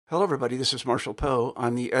Hello, everybody. This is Marshall Poe.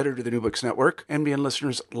 I'm the editor of the New Books Network. NBN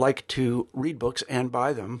listeners like to read books and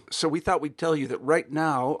buy them. So we thought we'd tell you that right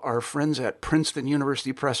now, our friends at Princeton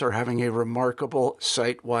University Press are having a remarkable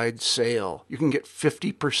site-wide sale. You can get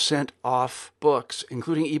 50% off books,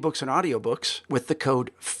 including ebooks and audiobooks, with the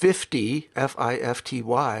code 50,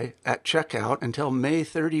 F-I-F-T-Y, at checkout until May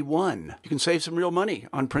 31. You can save some real money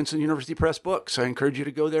on Princeton University Press books. I encourage you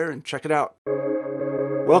to go there and check it out.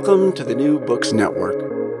 Welcome to the New Books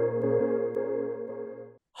Network.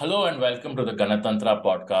 Hello and welcome to the Ganatantra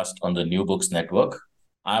podcast on the New Books Network.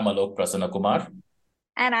 I'm Alok Prasanna Kumar.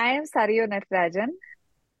 And I am Saryo Natarajan.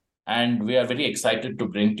 And we are very excited to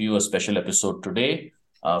bring to you a special episode today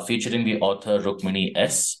featuring the author Rukmini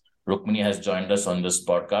S. Rukmini has joined us on this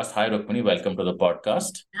podcast. Hi, Rukmini. Welcome to the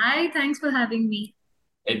podcast. Hi, thanks for having me.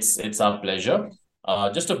 It's our pleasure.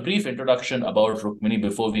 Just a brief introduction about Rukmini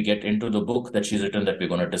before we get into the book that she's written that we're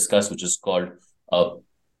going to discuss, which is called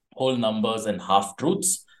Whole Numbers and Half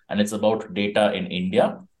Truths, and it's about data in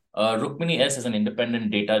India. Rukmini S is an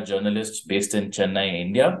independent data journalist based in Chennai,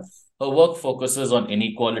 India. Her work focuses on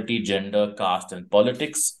inequality, gender, caste, and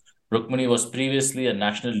politics. Rukmini was previously a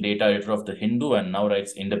national data editor of The Hindu and now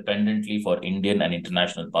writes independently for Indian and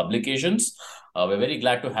international publications. We're very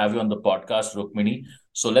glad to have you on the podcast, Rukmini.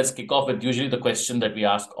 So let's kick off with usually the question that we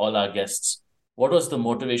ask all our guests. What was the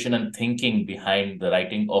motivation and thinking behind the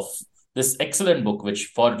writing of this excellent book,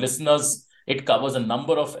 which for listeners, it covers a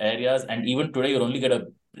number of areas, and even today you'll only get a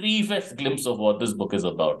briefest glimpse of what this book is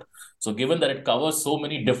about. So given that it covers so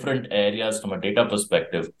many different areas from a data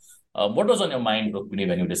perspective, what was on your mind, Rukmini,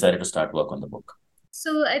 when you decided to start work on the book?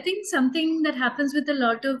 So I think something that happens with a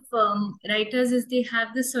lot of writers is they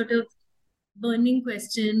have this sort of burning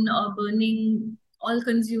question or burning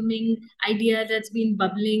all-consuming idea that's been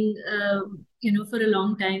bubbling, for a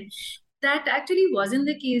long time. That actually wasn't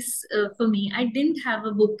the case for me. I didn't have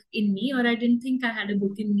a book in me, or I didn't think I had a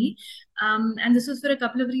book in me. And this was for a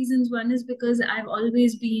couple of reasons. One is because I've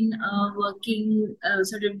always been working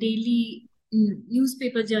sort of daily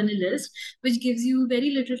newspaper journalist, which gives you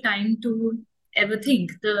very little time to ever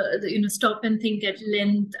think, stop and think at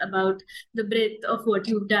length about the breadth of what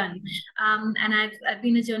you've done. And I've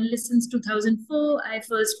been a journalist since 2004. I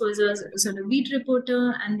first was a sort of beat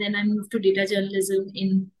reporter, and then I moved to data journalism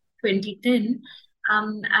in 2010.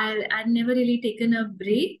 I'd never really taken a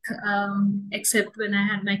break, except when I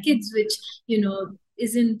had my kids, which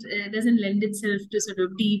doesn't lend itself to sort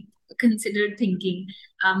of deep considered thinking.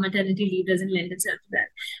 Maternity leave doesn't lend itself to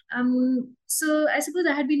that. So I suppose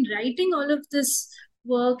I had been writing all of this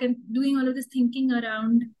work and doing all of this thinking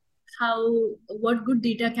around what good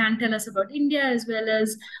data can tell us about India, as well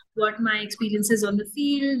as what my experiences on the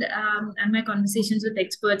field and my conversations with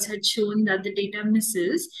experts had shown that the data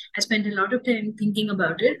misses. I spent a lot of time thinking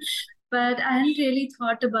about it, but I hadn't really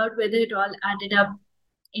thought about whether it all added up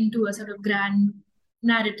into a sort of grand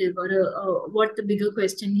narrative or what the bigger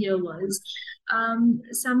question here was.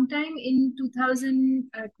 Sometime in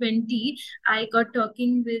 2020, I got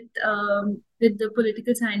talking with the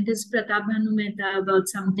political scientist Pratap Bhanu Mehta about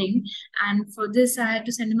something, and for this I had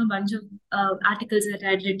to send him a bunch of articles that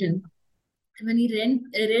I had written. And when he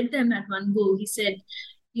read them at one go, he said,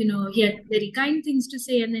 he had very kind things to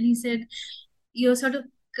say, and then he said, "You're sort of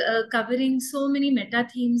covering so many meta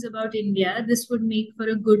themes about India. This would make for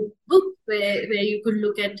a good book where you could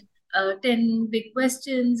look at 10 big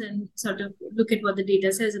questions and sort of look at what the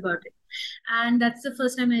data says about it." And that's the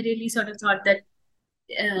first time I really sort of thought that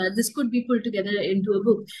this could be pulled together into a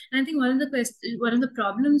book. And I think one of the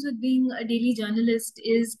problems with being a daily journalist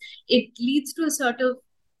is it leads to a sort of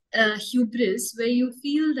hubris where you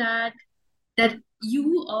feel that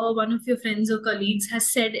you or one of your friends or colleagues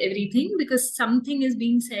has said everything because something is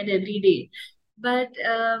being said every day. But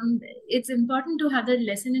it's important to have that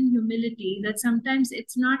lesson in humility that sometimes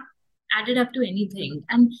it's not added up to anything.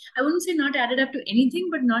 And I wouldn't say not added up to anything,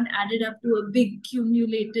 but not added up to a big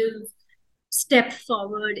cumulative step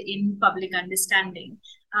forward in public understanding.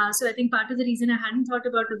 So I think part of the reason I hadn't thought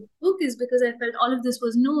about a book is because I felt all of this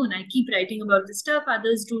was known. I keep writing about this stuff.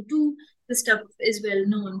 Others do too. The stuff is well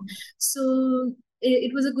known. So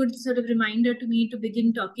it was a good sort of reminder to me to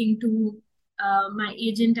begin talking to my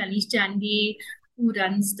agent, Anish Chandy, who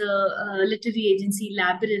runs the literary agency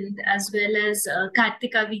Labyrinth, as well as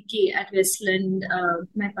Kartika VK at Westland,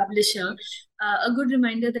 my publisher. A good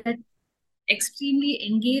reminder that extremely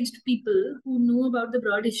engaged people who know about the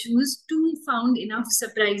broad issues too found enough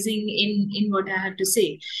surprising in what I had to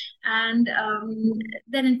say. And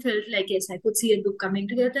then it felt like, yes, I could see a book coming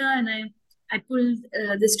together, and I pulled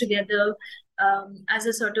this together as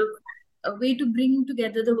a sort of a way to bring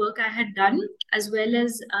together the work I had done, as well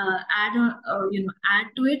as add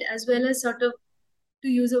to it, as well as sort of, to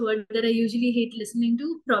use a word that I usually hate listening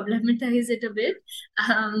to, problematize it a bit,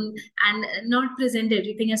 and not present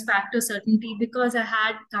everything as fact or certainty, because I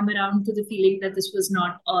had come around to the feeling that this was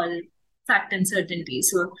not all fact and certainty.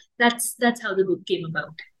 So that's how the book came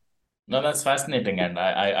about. No, that's fascinating. And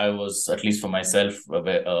I was, at least for myself, a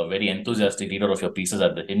very enthusiastic reader of your pieces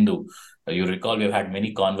at the Hindu. You recall we've had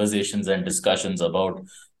many conversations and discussions about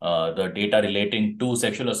the data relating to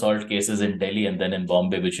sexual assault cases in Delhi and then in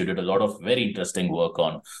Bombay, which you did a lot of very interesting work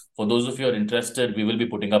on. For those of you who are interested, we will be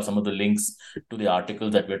putting up some of the links to the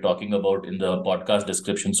articles that we're talking about in the podcast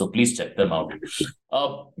description. So please check them out.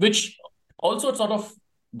 Which also sort of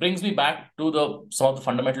brings me back to some of the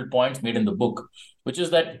fundamental points made in the book, which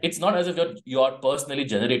is that it's not as if you're personally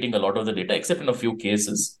generating a lot of the data, except in a few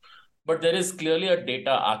cases. But there is clearly a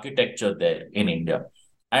data architecture there in India.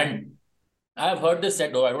 And I've heard this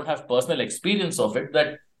said, though I don't have personal experience of it,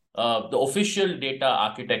 that the official data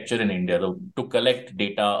architecture in India, to collect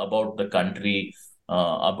data about the country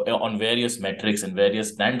on various metrics and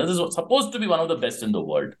various standards, is supposed to be one of the best in the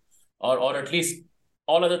world, or at least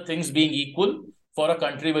all other things being equal. For a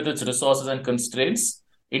country with its resources and constraints,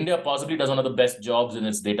 India possibly does one of the best jobs in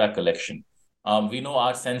its data collection. We know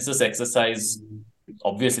our census exercise,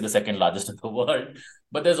 obviously the second largest in the world,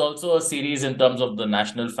 but there's also a series in terms of the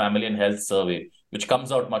National Family and Health Survey, which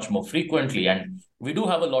comes out much more frequently. And we do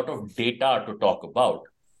have a lot of data to talk about.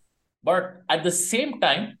 But at the same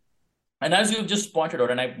time, and as you've just pointed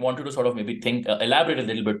out, and I wanted to sort of maybe elaborate a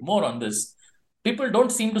little bit more on this, people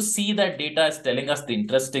don't seem to see that data as telling us the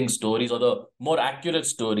interesting stories or the more accurate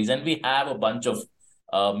stories. And we have a bunch of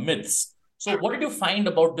myths. So what did you find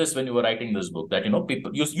about this when you were writing this book? That,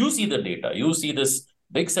 people, you see the data, you see this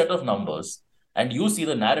big set of numbers, and you see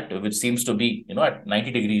the narrative, which seems to be, at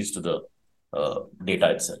 90 degrees to the data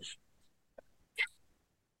itself.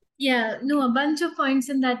 Yeah, no, a bunch of points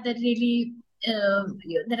in that really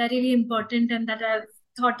that are really important and that I've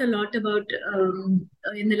thought a lot about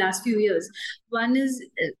in the last few years. One is,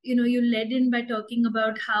 you led in by talking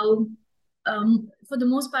about how, for the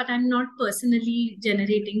most part, I'm not personally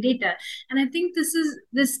generating data, and I think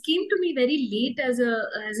this came to me very late as a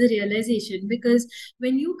realization, because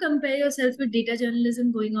when you compare yourself with data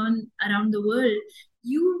journalism going on around the world,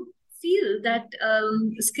 you feel that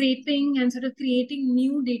scraping and sort of creating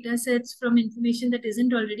new data sets from information that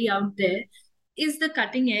isn't already out there is the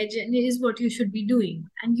cutting edge and is what you should be doing.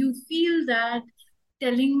 And you feel that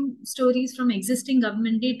telling stories from existing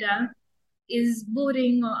government data is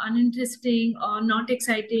boring or uninteresting or not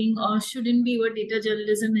exciting or shouldn't be what data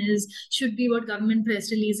journalism is, should be what government press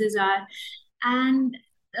releases are. And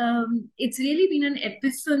it's really been an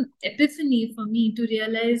epiphany for me to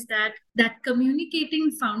realize that communicating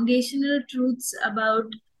foundational truths about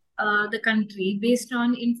the country based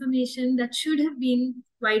on information that should have been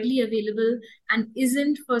widely available and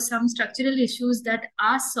isn't for some structural issues that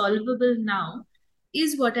are solvable now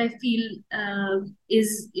is what I feel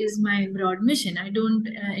is my broad mission. I don't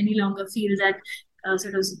any longer feel that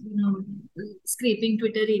scraping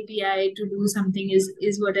Twitter API to do something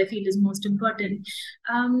is what I feel is most important.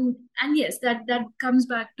 And yes, that comes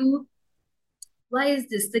back to, why is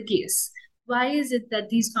this the case? Why is it that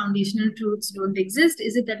these foundational truths don't exist?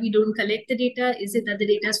 Is it that we don't collect the data? Is it that the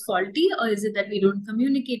data is faulty? Or is it that we don't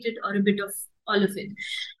communicate it, or a bit of all of it?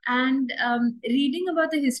 And reading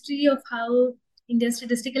about the history of how India's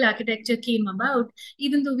statistical architecture came about,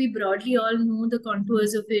 even though we broadly all know the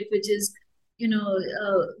contours of it, which is, we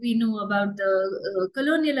know about the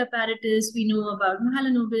colonial apparatus, we know about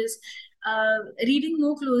Mahalanobis. Reading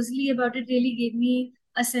more closely about it really gave me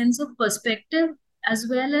a sense of perspective, as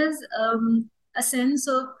well as a sense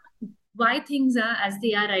of why things are as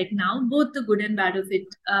they are right now, both the good and bad of it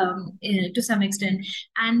to some extent.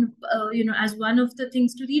 And, as one of the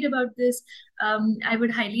things to read about this, I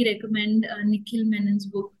would highly recommend Nikhil Menon's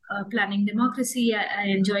book, Planning Democracy. I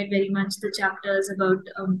enjoyed very much the chapters about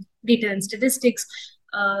data and statistics,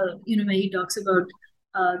 where he talks about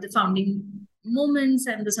the founding moments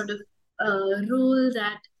and the sort of role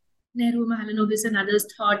that Nehru, Mahalanobis and others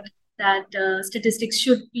thought that statistics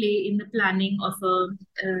should play in the planning of a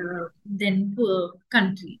then poor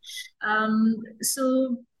country.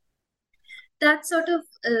 So that sort of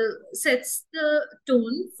sets the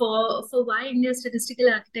tone for why India's statistical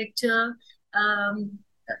architecture,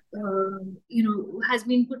 has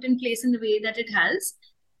been put in place in the way that it has.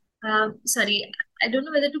 Sorry, I don't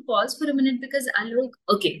know whether to pause for a minute because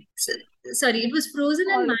okay. Sorry, it was frozen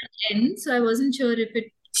on my end, so I wasn't sure if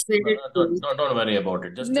it. No, don't worry about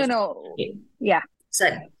it. No. Okay. Yeah.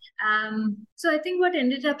 Sorry. So I think what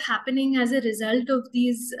ended up happening as a result of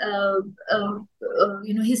these,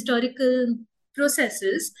 historical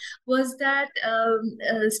processes was that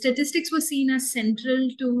statistics were seen as central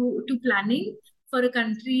to planning for a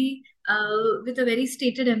country with a very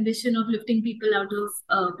stated ambition of lifting people out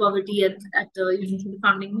of poverty at the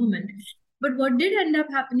founding moment. But what did end up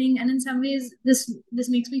happening, and in some ways, this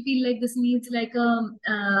makes me feel like this needs like a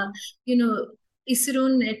ISRO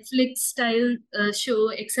Netflix style show,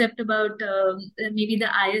 except about maybe the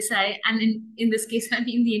ISI, and in this case, I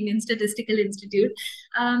mean the Indian Statistical Institute,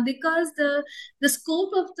 because the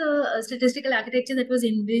scope of the statistical architecture that was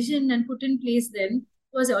envisioned and put in place then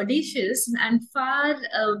was audacious and far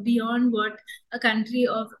beyond what a country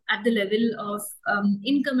at the level of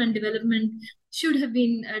income and development should have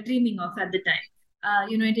been dreaming of at the time.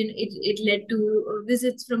 It led to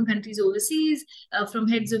visits from countries overseas, from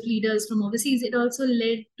heads of leaders from overseas. It also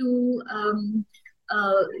led to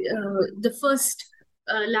the first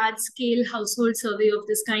large-scale household survey of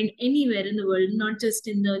this kind anywhere in the world, not just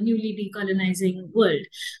in the newly decolonizing world.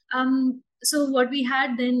 So what we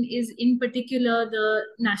had then is, in particular, the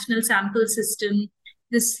national sample system,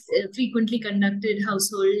 this frequently conducted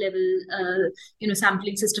household level,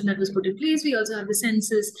 sampling system that was put in place. We also have the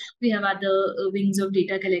census. We have other wings of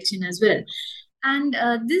data collection as well. And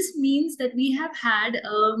this means that we have had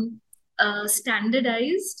a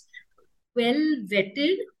standardized,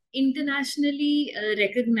 well-vetted, internationally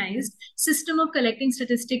recognized system of collecting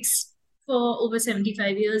statistics for over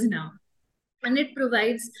 75 years now. And it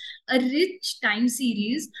provides a rich time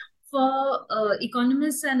series for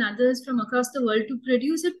economists and others from across the world to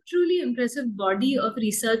produce a truly impressive body of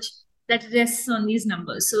research that rests on these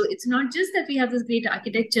numbers. So it's not just that we have this great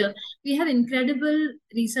architecture, we have incredible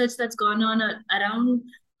research that's gone on around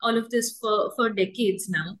all of this for decades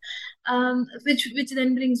now, which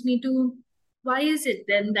then brings me to, why is it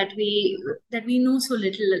then that we know so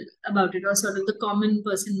little about it, or sort of the common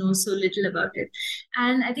person knows so little about it?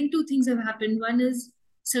 And I think two things have happened. One is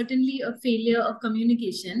certainly a failure of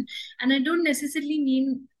communication, and I don't necessarily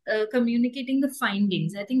mean communicating the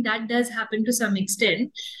findings. I think that does happen to some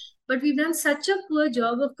extent, but we've done such a poor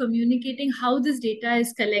job of communicating how this data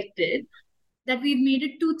is collected that we've made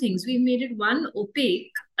it two things. We've made it, one,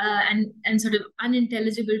 opaque and sort of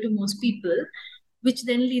unintelligible to most people, which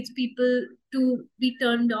then leads people to be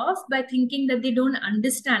turned off by thinking that they don't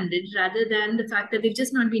understand it, rather than the fact that they've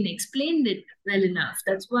just not been explained it well enough.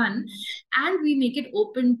 That's one. And we make it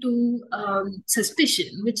open to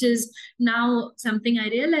suspicion, which is now something I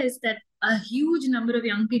realize that a huge number of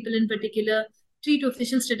young people in particular treat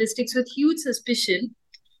official statistics with huge suspicion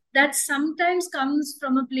that sometimes comes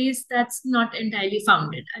from a place that's not entirely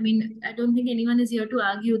founded. I mean, I don't think anyone is here to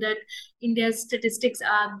argue that India's statistics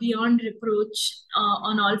are beyond reproach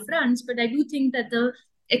on all fronts, but I do think that the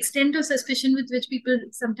extent of suspicion with which people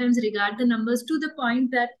sometimes regard the numbers, to the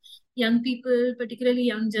point that young people, particularly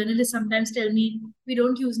young journalists, sometimes tell me, we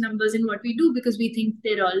don't use numbers in what we do because we think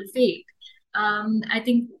they're all fake. I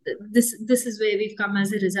think this is where we've come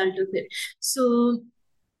as a result of it. So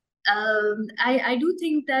I do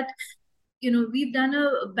think that we've done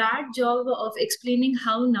a bad job of explaining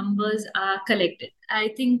how numbers are collected. I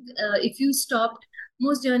think if you stopped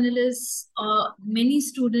most journalists or many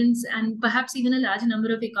students and perhaps even a large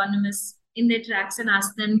number of economists in their tracks and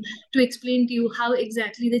asked them to explain to you how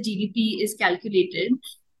exactly the GDP is calculated,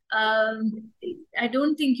 I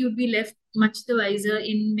don't think you'd be left much the wiser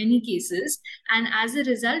in many cases. And as a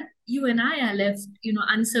result, you and I are left,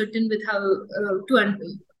 uncertain with how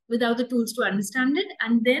without the tools to understand it.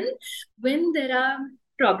 And then when there are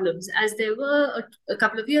problems, as there were a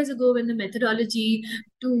couple of years ago when the methodology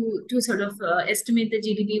to sort of estimate the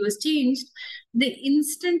GDP was changed, the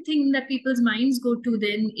instant thing that people's minds go to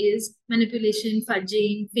then is manipulation,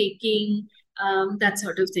 fudging, faking, that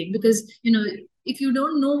sort of thing. Because, if you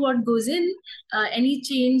don't know what goes in, any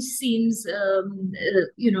change seems,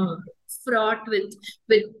 fraught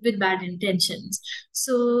with bad intentions.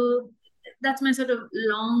 So that's my sort of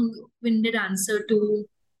long-winded answer to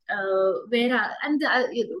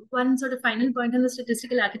one sort of final point on the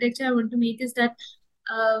statistical architecture I want to make is that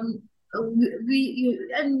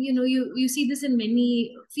you see this in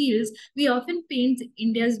many fields. We often paint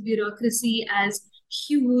India's bureaucracy as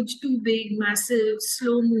huge, too big, massive,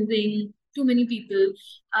 slow-moving, too many people.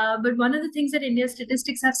 But one of the things that India's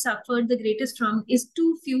statistics have suffered the greatest from is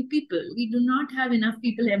too few people. We do not have enough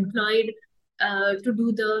people employed to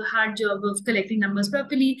do the hard job of collecting numbers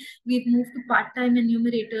properly. We've moved to part-time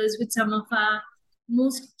enumerators with some of our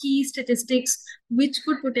most key statistics, which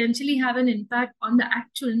could potentially have an impact on the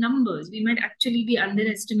actual numbers. We might actually be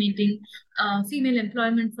underestimating female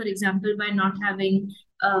employment, for example, by not having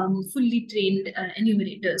fully trained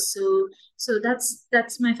enumerators. So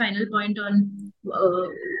that's my final point on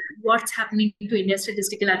what's happening to India's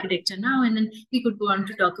statistical architecture now, and then we could go on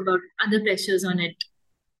to talk about other pressures on it,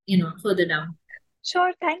 further down.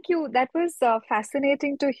 Sure, thank you. That was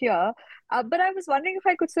fascinating to hear. But I was wondering if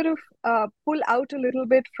I could sort of pull out a little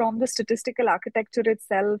bit from the statistical architecture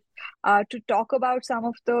itself to talk about some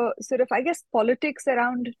of the sort of, I guess, politics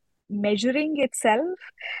around measuring itself.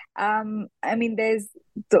 I mean, there's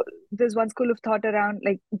one school of thought around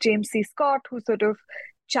like James C. Scott, who sort of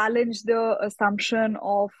challenged the assumption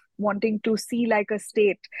of wanting to see like a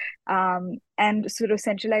state, and sort of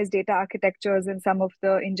centralized data architectures and some of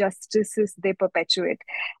the injustices they perpetuate.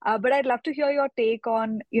 But I'd love to hear your take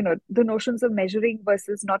on, the notions of measuring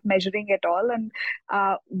versus not measuring at all, and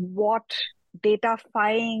what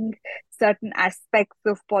datafying certain aspects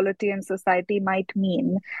of polity and society might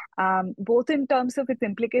mean, both in terms of its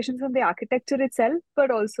implications on the architecture itself,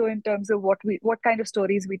 but also in terms of what kind of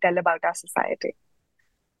stories we tell about our society.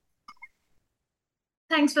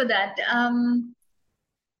 Thanks for that. And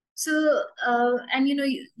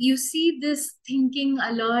you see this thinking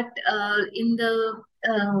a lot in the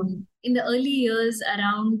early years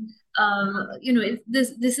around.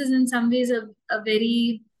 This is in some ways a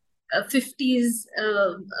very 50s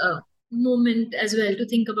moment as well, to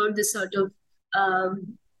think about this sort of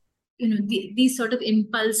these sort of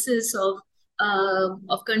impulses of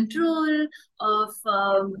control, of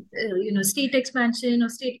state expansion,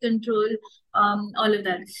 of state control, all of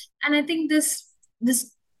that. And I think this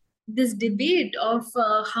debate of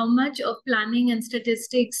how much of planning and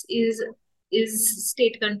statistics is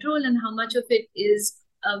state control and how much of it is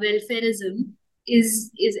welfareism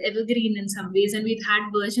is evergreen in some ways, and we've had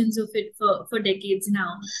versions of it for decades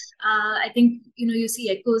now. I think you see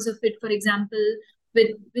echoes of it, for example,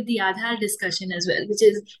 with the Aadhaar discussion as well, which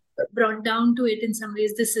is brought down to it in some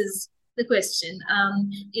ways. This is the question.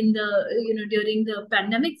 In the during the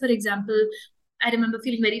pandemic, for example, I remember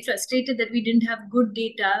feeling very frustrated that we didn't have good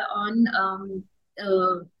data on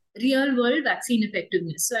real world vaccine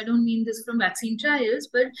effectiveness. So I don't mean this from vaccine trials,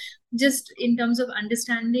 but just in terms of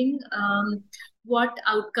understanding what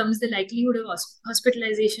outcomes the likelihood of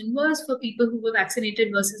hospitalization was for people who were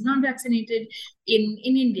vaccinated versus not vaccinated in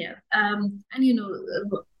India.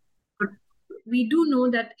 We do know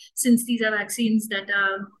that since these are vaccines that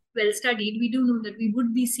are well studied, we do know that we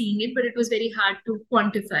would be seeing it, but it was very hard to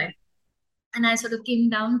quantify. And I sort of came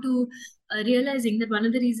down to realizing that one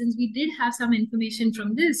of the reasons we did have some information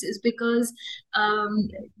from this is because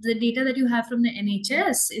the data that you have from the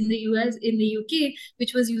NHS in the US, in the UK,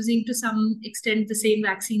 which was using to some extent the same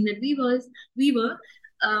vaccine that we were,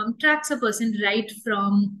 tracks a person right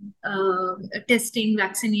from testing,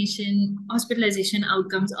 vaccination, hospitalization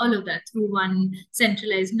outcomes, all of that through one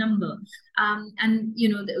centralized number. And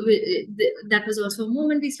that was also a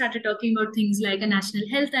moment we started talking about things like a national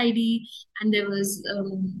health ID, and there was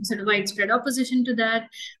sort of widespread opposition to that.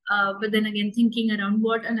 But then again, thinking around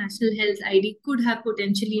what a national health ID could have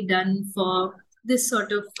potentially done for this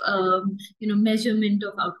sort of measurement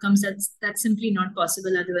of outcomes, that's simply not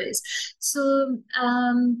possible otherwise. So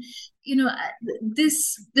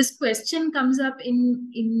this question comes up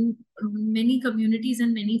in many communities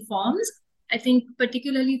and many forms. I think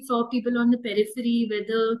particularly for people on the periphery,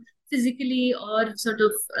 whether physically or sort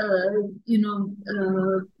of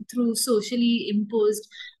through socially imposed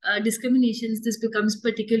discriminations, this becomes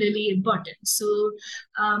particularly important. So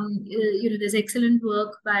there's excellent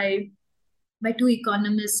work by two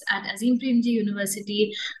economists at Azim Premji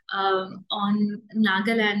University on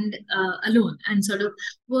Nagaland alone, and sort of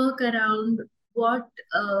work around what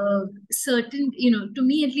certain, to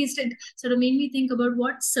me at least, it sort of made me think about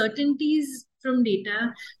what certainties from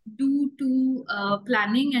data do to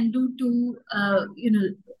planning and do to,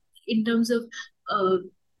 in terms of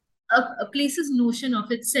a place's notion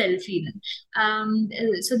of itself even.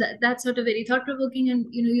 So that's sort of very thought-provoking, and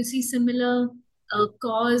you see similar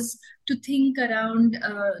cause to think around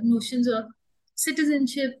notions of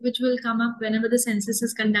citizenship, which will come up whenever the census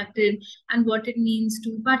is conducted, and what it means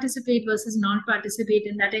to participate versus not participate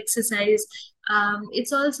in that exercise.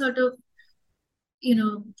 It's all sort of,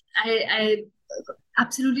 I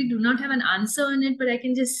absolutely do not have an answer on it, but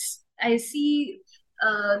I see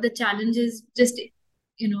the challenges just,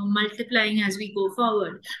 multiplying as we go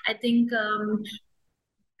forward. I think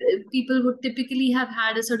people would typically have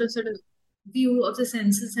had a sort of view of the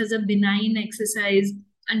census as a benign exercise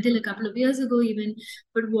until a couple of years ago even.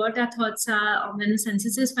 But what our thoughts are when the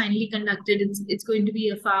census is finally conducted, it's going to be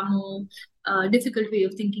a far more difficult way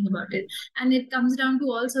of thinking about it. And it comes down to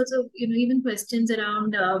all sorts of, even questions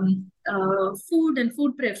around food and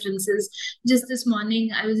food preferences. Just this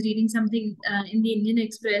morning, I was reading something in the Indian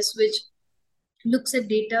Express, which looks at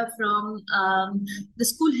data from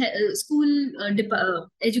the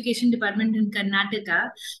education department in Karnataka,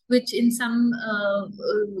 which in some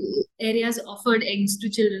areas offered eggs to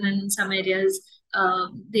children, and in some areas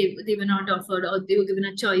they were not offered, or they were given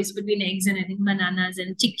a choice between eggs and I think bananas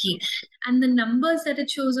and chicky. And the numbers that it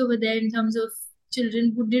shows over there in terms of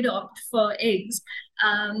children who did opt for eggs,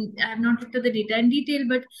 I have not looked at the data in detail,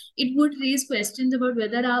 but it would raise questions about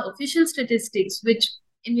whether our official statistics,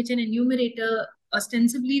 in which an enumerator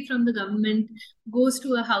ostensibly from the government goes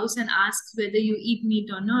to a house and asks whether you eat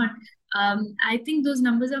meat or not, I think those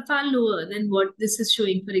numbers are far lower than what this is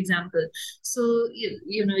showing, for example. So,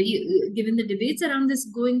 given the debates around this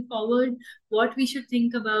going forward, what we should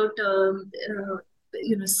think about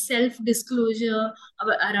self-disclosure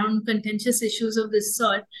around contentious issues of this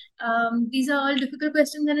sort, these are all difficult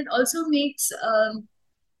questions, and it also makes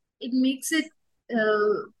it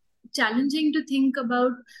challenging to think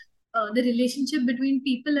about the relationship between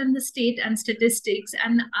people and the state and statistics,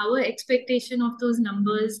 and our expectation of those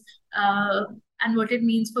numbers and what it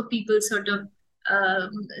means for people's sort of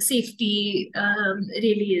safety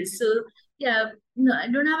really is. So yeah, no, I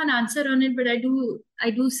don't have an answer on it, but I do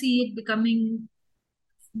see it becoming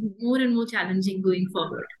more and more challenging going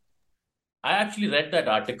forward. I actually read that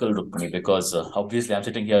article, Rukmini, because obviously I'm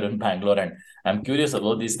sitting here in Bangalore and I'm curious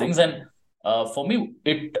about these things. And for me,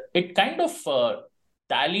 it kind of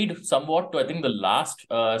tallied somewhat to, I think, the last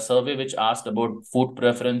survey which asked about food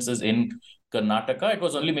preferences in Karnataka. It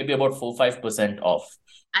was only maybe about 4-5% off.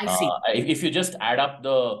 I see. If you just add up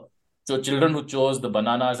the children who chose the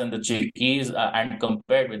bananas and the chickies and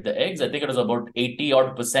compared with the eggs, I think it was about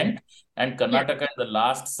 80-odd%. And Karnataka in the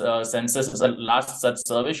last census, last such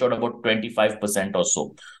survey showed about 25% or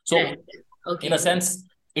so. So Right. Okay. in a sense,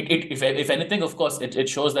 if anything, of course, it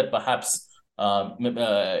shows that perhaps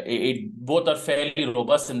both are fairly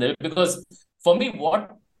robust in there. Because for me,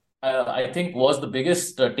 what I think was the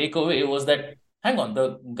biggest takeaway was that, hang on,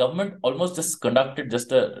 the government almost just conducted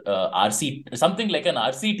just a RCT, something like an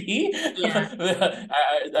RCT. Yeah.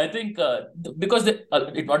 I think because it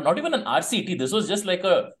was not even an RCT, this was just like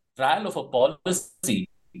a trial of a policy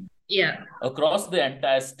Yeah. across the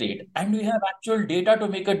entire state, and we have actual data to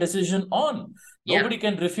make a decision on. Yeah. Nobody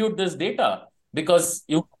can refute this data because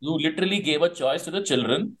you literally gave a choice to the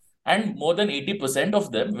children, and more than 80%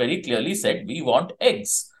 of them very clearly said, we want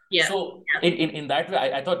eggs. Yeah. So in that way,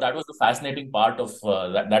 I thought that was the fascinating part of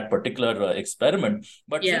that particular experiment.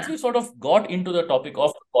 But Yeah. since we sort of got into the topic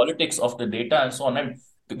of politics of the data and so on, and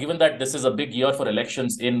given that this is a big year for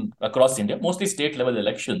elections across India, mostly state level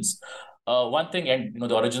elections, one thing, and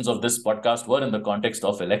the origins of this podcast were in the context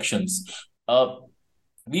of elections.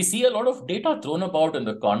 We see a lot of data thrown about in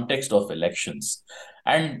the context of elections.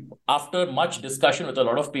 And after much discussion with a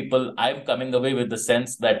lot of people, I'm coming away with the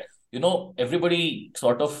sense that, everybody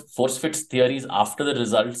sort of force fits theories after the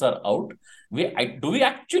results are out. Do we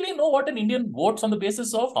actually know what an Indian votes on the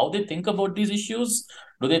basis of, how they think about these issues?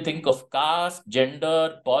 Do they think of caste,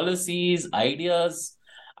 gender, policies, ideas?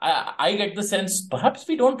 I get the sense perhaps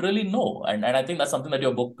we don't really know. And I think that's something that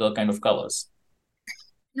your book kind of covers.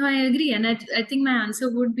 No, I agree. And I think my answer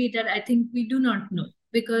would be that I think we do not know,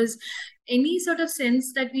 because any sort of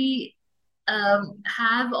sense that we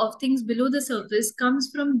have of things below the surface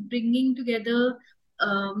comes from bringing together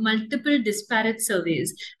multiple disparate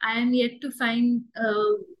surveys. I am yet to find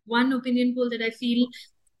one opinion poll that I feel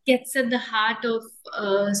gets at the heart of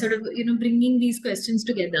bringing these questions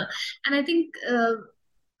together. And I think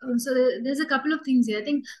so there's a couple of things here. I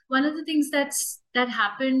think one of the things that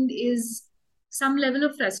happened is some level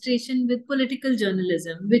of frustration with political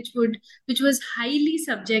journalism, which was highly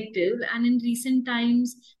subjective, and in recent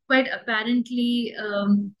times quite apparently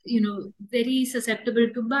very susceptible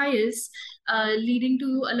to bias, leading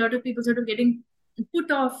to a lot of people sort of getting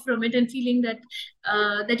put off from it and feeling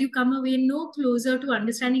that you come away no closer to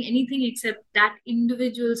understanding anything except that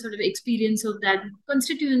individual sort of experience of that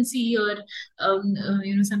constituency, or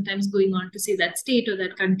sometimes going on to say that state or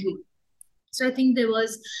that country. So I think there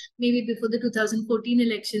was, maybe before the 2014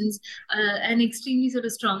 elections, an extremely sort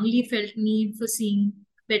of strongly felt need for seeing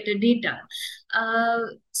better data.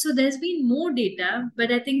 So there's been more data,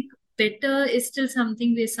 but I think better is still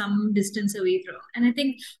something we're some distance away from. And I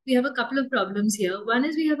think we have a couple of problems here. One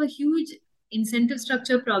is we have a huge incentive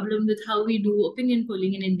structure problem with how we do opinion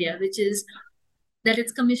polling in India, which is that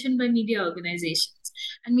it's commissioned by media organizations.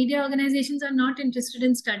 And media organizations are not interested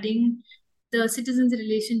in studying the citizens'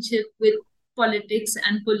 relationship with politics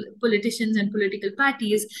and politicians and political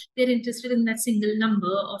parties. They're interested in that single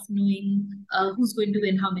number of knowing who's going to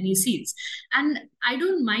win how many seats. And I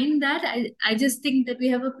don't mind that. I just think that we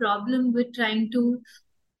have a problem with trying to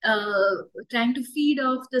feed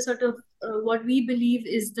off the sort of what we believe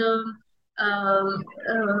is the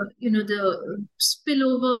the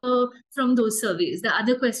spillover from those surveys. The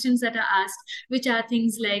other questions that are asked, which are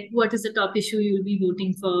things like, what is the top issue you'll be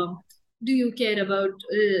voting for? Do you care about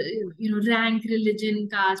rank, religion,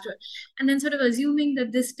 caste, and then sort of assuming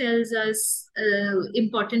that this tells us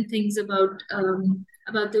important things about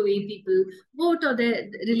the way people vote or their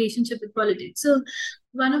relationship with politics. So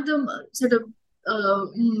one of the sort of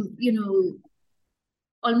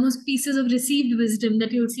almost pieces of received wisdom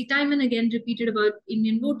that you'll see time and again repeated about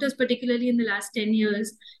Indian voters, particularly in the last 10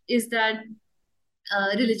 years, is that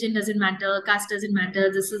religion doesn't matter, caste doesn't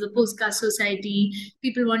matter, this is a post-caste society,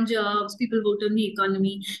 people want jobs, people vote on the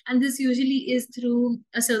economy. And this usually is through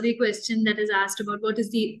a survey question that is asked about what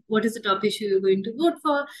is the top issue you're going to vote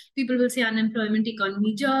for. People will say unemployment,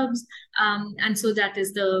 economy, jobs, and so that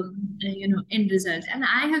is the end result. And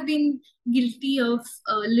I have been guilty of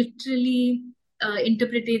literally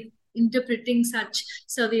interpreting such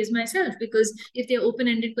surveys myself, because if they're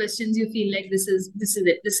open-ended questions, you feel like this is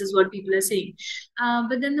it, this is what people are saying.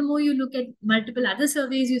 But then the more you look at multiple other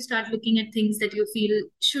surveys, you start looking at things that you feel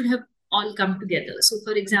should have all come together. So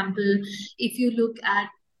for example, if you look at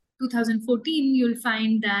 2014, you'll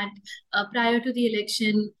find that prior to the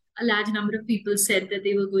election, a large number of people said that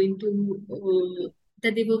they were going to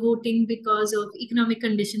that they were voting because of economic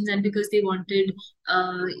conditions and because they wanted,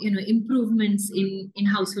 improvements in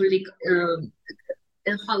household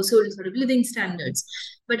sort of living standards.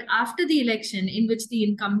 But after the election, in which the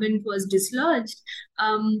incumbent was dislodged,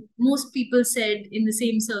 most people said in the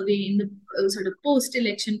same survey, in the sort of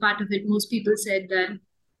post-election part of it, most people said that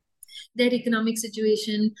their economic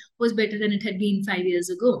situation was better than it had been 5 years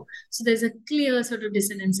ago. So there's a clear sort of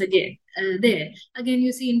dissonance again there. Again,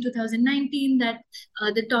 you see in 2019 that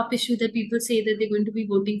the top issue that people say that they're going to be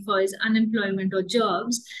voting for is unemployment or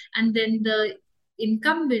jobs. And then the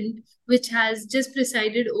incumbent, which has just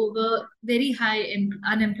presided over very high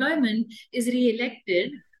unemployment, is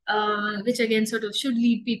re-elected, which again sort of should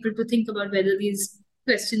lead people to think about whether these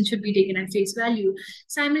questions should be taken at face value.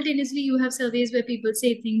 Simultaneously, you have surveys where people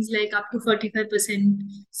say things like up to 45%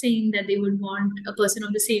 saying that they would want a person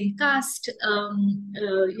of the same caste,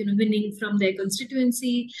 winning from their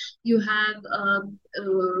constituency. You have,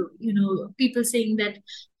 people saying that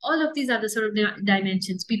all of these other sort of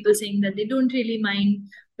dimensions, people saying that they don't really mind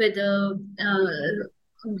whether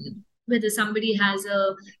somebody has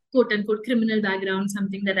a quote unquote criminal background,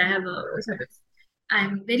 something that I have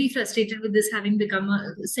I'm very frustrated with this having become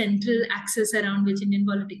a central axis around which Indian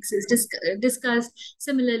politics is discussed.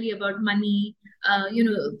 Similarly about money,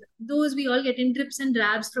 those we all get in drips and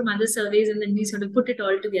drabs from other surveys, and then we sort of put it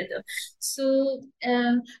all together. So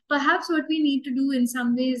perhaps what we need to do in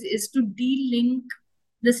some ways is to de-link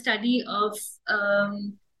the study of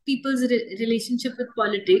people's relationship with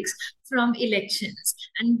politics from elections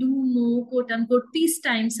and do more quote unquote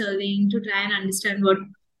peacetime surveying to try and understand what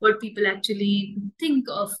people actually think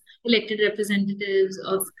of elected representatives,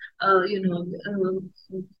 of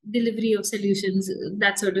delivery of solutions,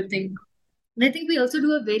 that sort of thing. And I think we also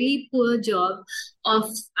do a very poor job of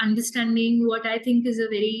understanding what I think is a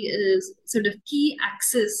very sort of key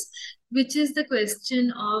axis, which is the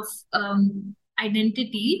question of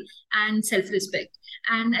identity and self-respect.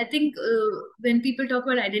 And I think when people talk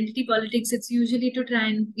about identity politics, it's usually to try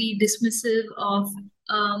and be dismissive of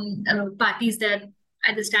parties that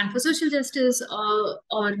either stand for social justice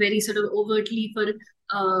or very sort of overtly for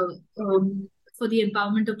the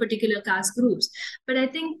empowerment of particular caste groups. But I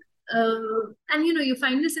think, and you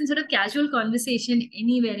find this in sort of casual conversation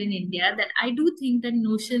anywhere in India, that I do think that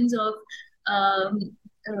notions of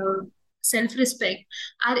self-respect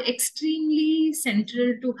are extremely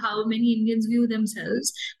central to how many Indians view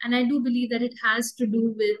themselves. And I do believe that it has to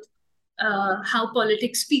do with how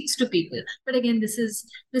politics speaks to people. But again, this is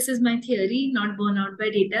my theory, not borne out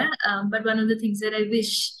by data. But one of the things that I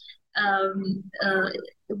wish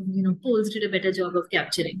polls did a better job of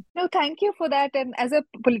capturing. No, thank you for that. And as a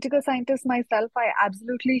political scientist myself, I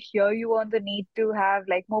absolutely hear you on the need to have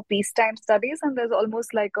like more peacetime studies. And there's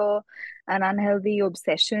almost like an unhealthy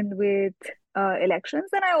obsession with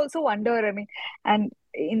elections. And I also wonder, and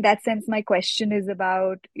in that sense, my question is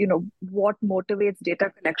about, what motivates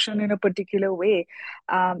data collection in a particular way.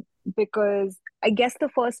 Because I guess the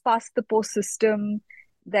first past the post system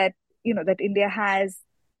that India has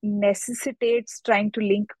necessitates trying to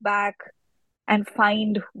link back and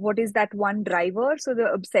find what is that one driver. So the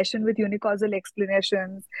obsession with unicausal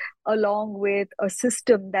explanations, along with a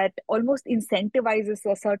system that almost incentivizes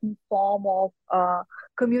a certain form of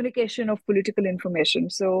communication of political information.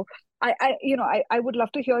 So I would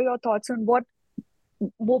love to hear your thoughts on what,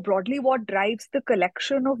 more broadly, what drives the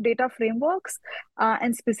collection of data frameworks,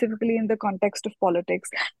 and specifically in the context of politics.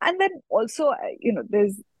 And then also,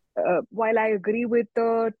 there's while I agree with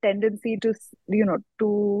the tendency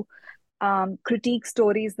to critique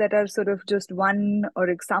stories that are sort of just one or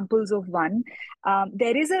examples of one,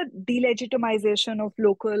 there is a delegitimization of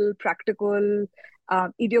local, practical,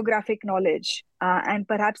 ideographic knowledge, and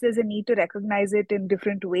perhaps there's a need to recognize it in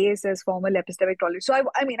different ways as formal epistemic knowledge. So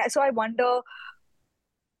I wonder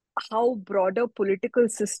how broader political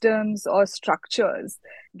systems or structures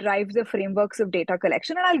drive the frameworks of data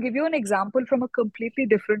collection. And I'll give you an example from a completely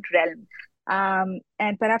different realm,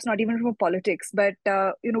 and perhaps not even from politics, but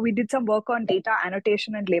we did some work on data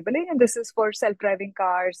annotation and labeling, and this is for self-driving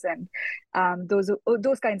cars and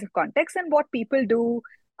those kinds of contexts. And what people do,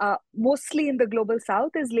 mostly in the global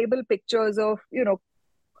south, is label pictures of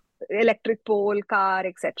electric pole, car,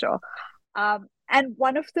 etc. And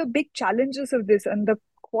one of the big challenges of this, and the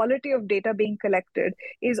quality of data being collected,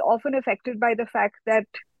 is often affected by the fact that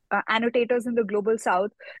annotators in the global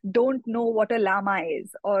south don't know what a llama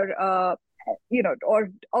is, or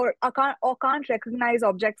can't recognize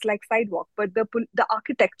objects like sidewalk. But the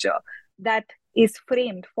architecture that is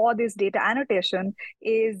framed for this data annotation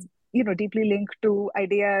is deeply linked to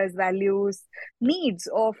ideas, values, needs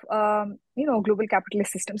of global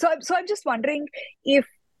capitalist system. So I'm just wondering if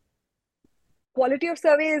quality of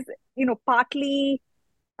survey is partly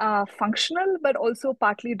functional, but also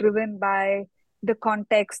partly driven by the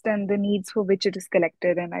context and the needs for which it is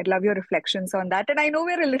collected. And I'd love your reflections on that. And I know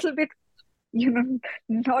we're a little bit,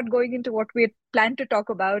 not going into what we had planned to talk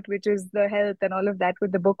about, which is the health and all of that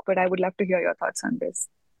with the book, but I would love to hear your thoughts on this.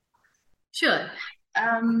 Sure.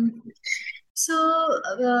 I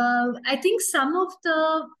think some of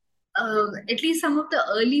the at least some of the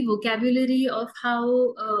early vocabulary of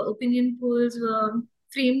how opinion polls were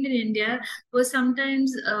framed in India was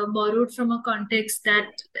sometimes borrowed from a context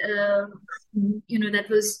that that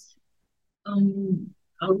was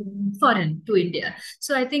foreign to India.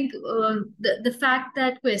 So I think the fact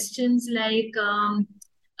that questions like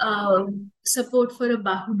support for a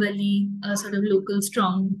Bahubali, a sort of local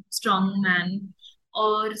strong man,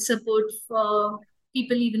 or support for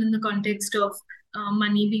people even in the context of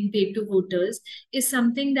money being paid to voters, is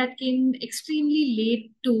something that came extremely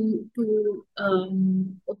late to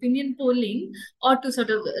opinion polling, or to sort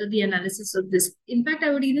of the analysis of this. In fact,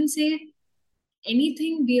 I would even say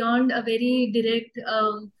anything beyond a very direct,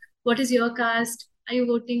 what is your caste? Are you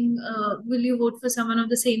voting? Will you vote for someone of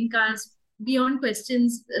the same caste? Beyond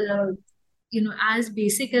questions, as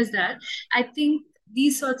basic as that, I think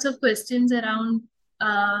these sorts of questions around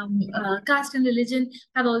caste and religion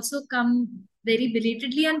have also come very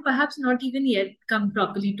belatedly, and perhaps not even yet come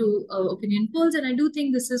properly to opinion polls. And I do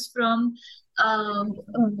think this is from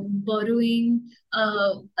borrowing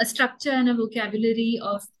a structure and a vocabulary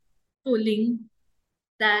of polling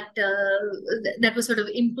that was sort of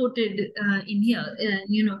imported in here.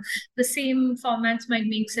 The same formats might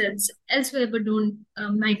make sense elsewhere, but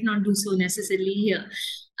might not do so necessarily here.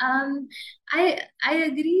 I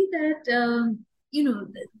agree that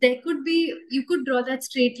you could draw that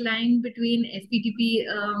straight line between FPTP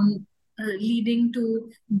leading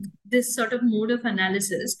to this sort of mode of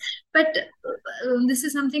analysis. But this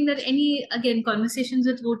is something that conversations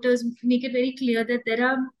with voters make it very clear that there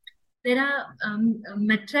are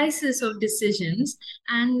matrices of decisions,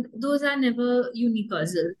 and those are never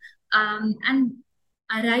unicausal. And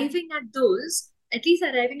arriving at those, at least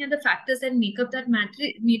arriving at the factors that make up that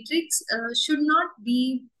matrix, should not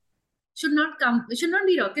be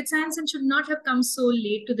rocket science, and should not have come so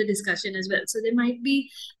late to the discussion as well. So there might be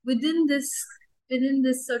within this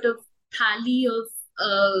sort of tally of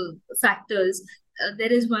factors,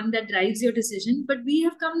 there is one that drives your decision, but we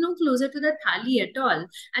have come no closer to that tally at all,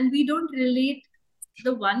 and we don't relate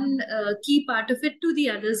the one key part of it to the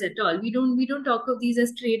others at all. We don't talk of these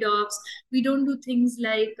as trade-offs. We don't do things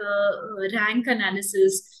like rank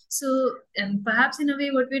analysis. So perhaps in a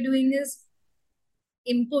way, what we're doing is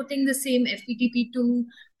importing the same FPTP to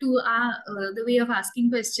the way of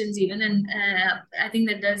asking questions even, and I think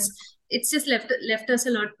it's just left us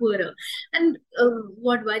a lot poorer. And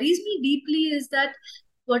what worries me deeply is that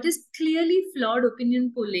what is clearly flawed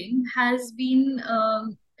opinion polling has been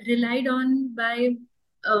relied on by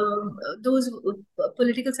those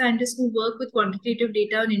political scientists who work with quantitative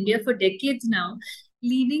data in India for decades now,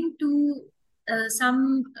 leading to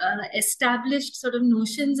some established sort of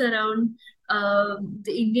notions around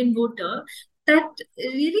the Indian voter that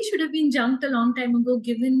really should have been junked a long time ago,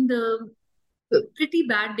 given the pretty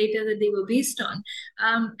bad data that they were based on.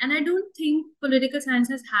 And I don't think political science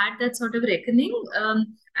has had that sort of reckoning.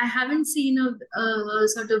 I haven't seen a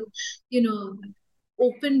sort of,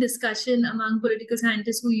 open discussion among political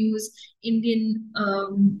scientists who use Indian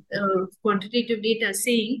quantitative data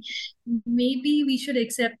saying maybe we should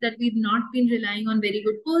accept that we've not been relying on very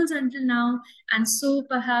good polls until now. And so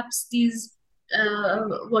perhaps these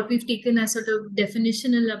what we've taken as sort of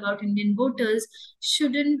definitional about Indian voters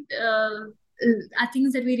shouldn't are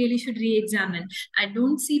things that we really should re-examine. I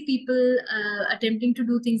don't see people attempting to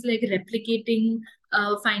do things like replicating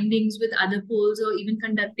findings with other polls or even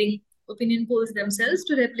conducting opinion polls themselves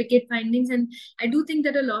to replicate findings. And I do think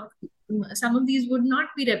that some of these would not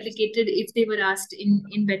be replicated if they were asked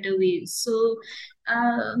in better ways. So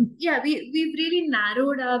we've really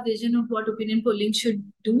narrowed our vision of what opinion polling should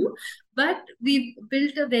do, but we've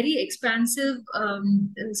built a very expansive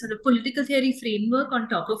sort of political theory framework on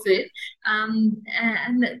top of it, and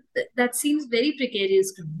that seems very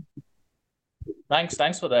precarious to me.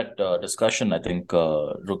 Thanks for that discussion. I think,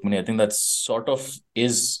 Rukmini, I think that sort of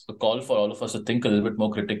is a call for all of us to think a little bit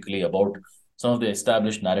more critically about some of the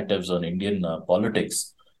established narratives on Indian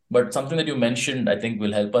politics. But something that you mentioned, I think,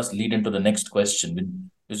 will help us lead into the next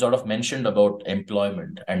question. You sort of mentioned about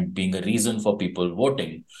employment and being a reason for people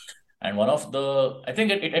voting. And I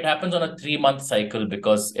think it happens on a 3-month cycle,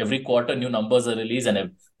 because every quarter new numbers are released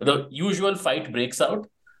and the usual fight breaks out,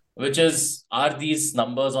 which is, are these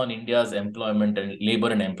numbers on India's employment and labor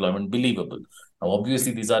and employment believable? Now,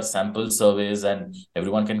 obviously, these are sample surveys and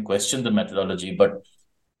everyone can question the methodology, but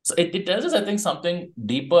so it tells us, I think, something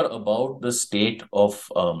deeper about the state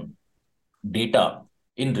of data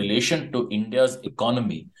in relation to India's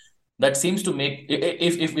economy. That seems to make,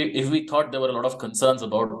 if we thought there were a lot of concerns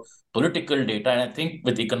about political data, and I think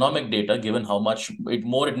with economic data, given how much it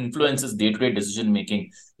influences day-to-day decision-making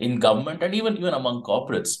in government and even among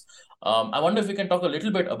corporates. I wonder if we can talk a little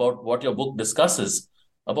bit about what your book discusses,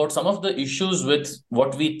 about some of the issues with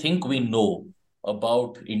what we think we know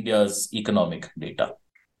about India's economic data.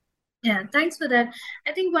 Yeah, thanks for that.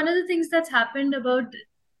 I think one of the things that's happened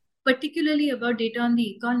particularly about data on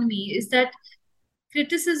the economy, is that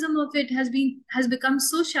criticism of it has become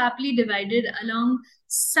so sharply divided along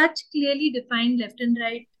such clearly defined left and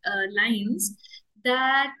right lines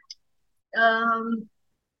that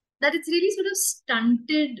it's really sort of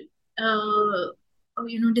stunted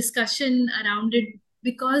discussion around it,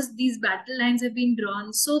 because these battle lines have been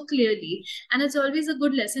drawn so clearly. And it's always a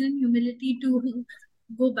good lesson in humility to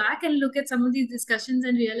go back and look at some of these discussions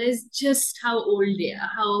and realize just how old they are,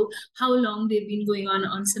 how long they've been going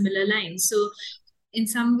on similar lines. So in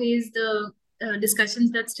some ways, the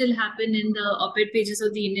discussions that still happen in the op-ed pages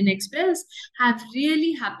of the Indian Express have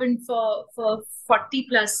really happened for 40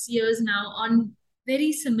 plus years now on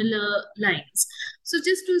very similar lines. So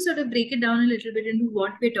just to sort of break it down a little bit into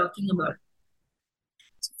what we're talking about.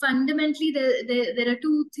 So fundamentally, there are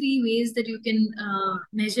 2-3 ways that you can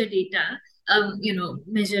measure data.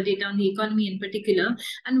 Measure data on the economy in particular,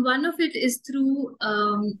 and one of it is through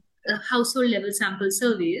household level sample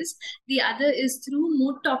surveys. The other is through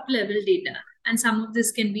more top level data, and some of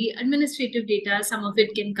this can be administrative data. Some of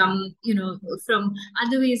it can come, from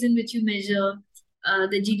other ways in which you measure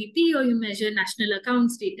the GDP or you measure national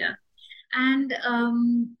accounts data. And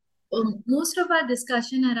most of our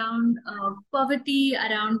discussion around poverty,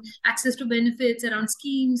 around access to benefits, around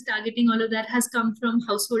schemes, targeting, all of that has come from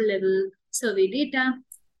household level survey data,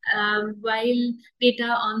 while data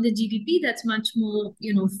on the GDP that's much more,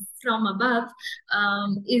 from above,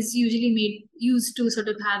 is usually used to sort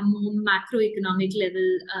of have more macroeconomic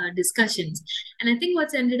level discussions. And I think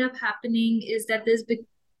what's ended up happening is that there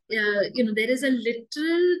is a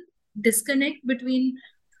literal disconnect between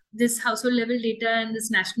this household level data and this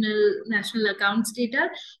national accounts data,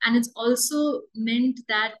 and it's also meant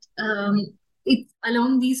that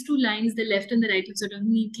along these two lines, the left and the right have sort of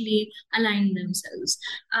neatly aligned themselves.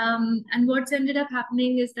 And what's ended up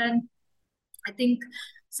happening is that I think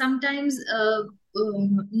sometimes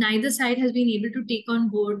neither side has been able to take on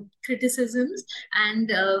board criticisms,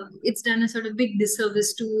 and it's done a sort of big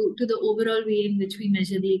disservice to the overall way in which we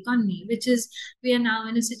measure the economy, which is we are now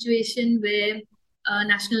in a situation where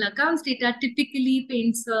national accounts data typically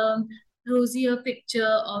paints a rosier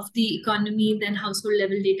picture of the economy than household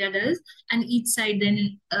level data does, and each side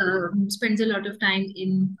then spends a lot of time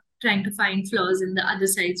in trying to find flaws in the other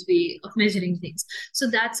side's way of measuring things. So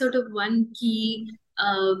that's sort of one key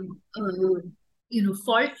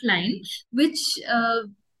fault line, which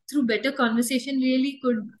through better conversation really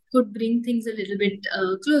could bring things a little bit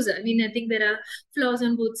closer. I mean, I think there are flaws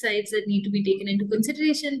on both sides that need to be taken into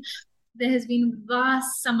consideration. There has been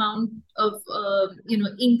vast amount of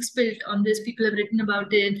ink spilt on this. People have written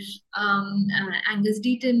about it. Angus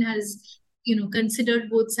Deaton has considered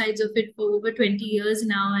both sides of it for over 20 years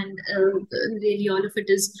now, and really all of it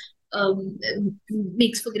is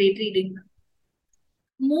makes for great reading.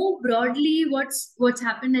 More broadly, what's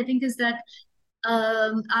happened, I think, is that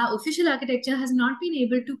our official architecture has not been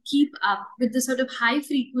able to keep up with the sort of high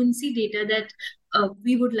frequency data that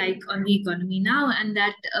we would like on the economy now, and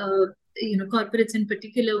that corporates in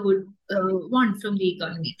particular would want from the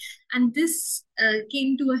economy. And this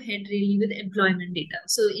came to a head really with employment data.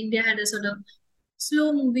 So India had a sort of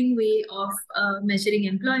slow moving way of measuring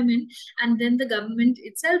employment, and then the government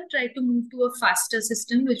itself tried to move to a faster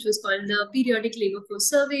system, which was called the periodic labor force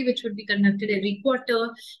survey, which would be conducted every quarter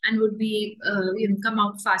and would be come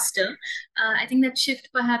out faster. I think that shift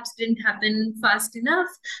perhaps didn't happen fast enough,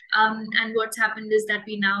 and what's happened is that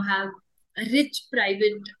we now have a rich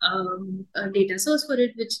private data source for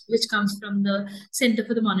it, which comes from the Center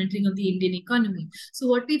for the Monitoring of the Indian Economy. So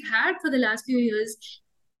what we've had for the last few years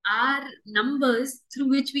are numbers through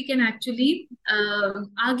which we can actually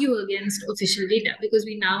argue against official data, because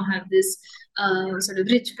we now have this sort of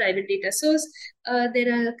rich private data source.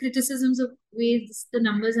 There are criticisms of ways the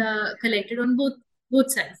numbers are collected on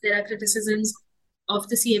both sides. There are criticisms of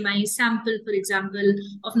the CMI sample, for example,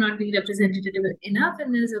 of not being representative enough,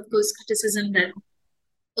 and there's of course criticism that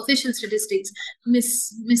official statistics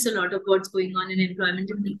miss a lot of what's going on in employment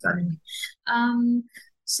in the economy.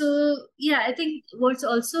 So yeah, I think what's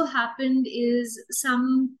also happened is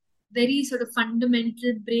some very sort of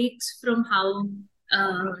fundamental breaks from how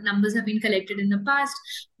numbers have been collected in the past,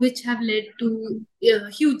 which have led to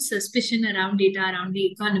huge suspicion around data around the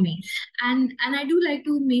economy. And I do like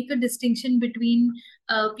to make a distinction between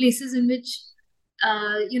places in which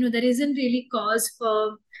there isn't really cause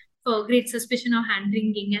for great suspicion or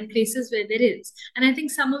hand-wringing, and places where there is. And I think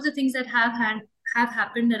some of the things that have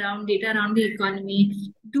happened around data around the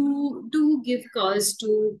economy do give cause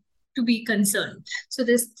to be concerned. So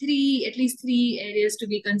there's at least three areas to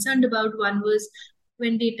be concerned about. One was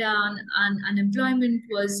when data on unemployment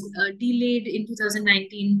was delayed in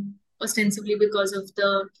 2019, ostensibly because of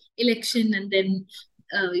the election, and then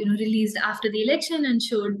released after the election and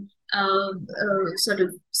showed sort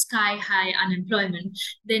of sky high unemployment.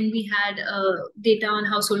 Then we had data on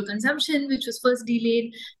household consumption, which was first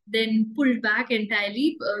delayed, then pulled back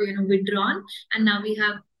entirely, withdrawn, and now we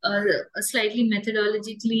have a slightly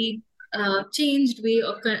methodologically changed way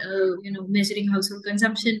of measuring household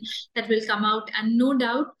consumption that will come out, and no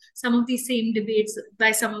doubt some of these same debates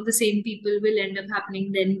by some of the same people will end up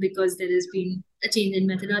happening then, because there has been a change in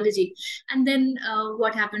methodology. And then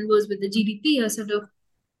what happened was with the GDP, a sort of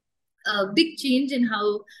big change in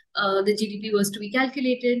how the GDP was to be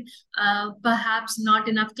calculated, perhaps not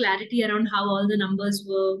enough clarity around how all the numbers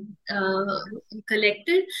were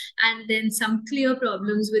collected, and then some clear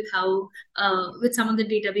problems with how with some of the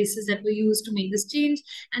databases that were used to make this change.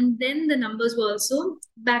 And then the numbers were also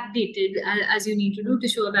backdated, as you need to do to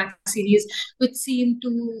show a back series, which seemed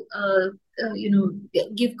to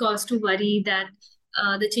give cause to worry that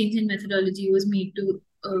the change in methodology was made to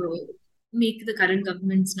make the current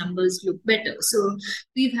government's numbers look better. So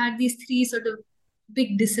we've had these three sort of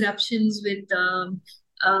big disruptions with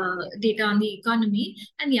data on the economy.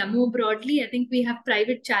 And yeah, more broadly, I think we have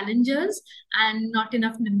private challengers and not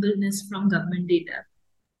enough nimbleness from government data.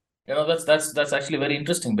 That's actually very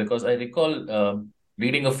interesting, because I recall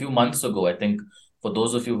reading a few months ago, I think, for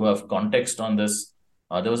those of you who have context on this,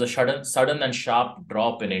 there was a sudden and sharp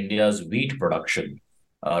drop in India's wheat production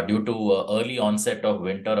due to early onset of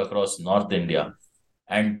winter across North India.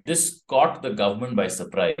 And this caught the government by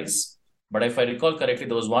surprise. But if I recall correctly,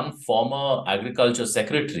 there was one former agriculture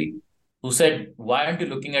secretary who said, why aren't you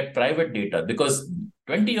looking at private data? Because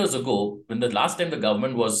 20 years ago, when the last time the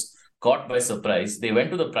government was caught by surprise, they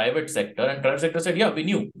went to the private sector, and private sector said, yeah, we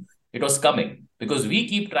knew it was coming. Because we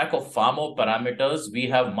keep track of far more parameters, we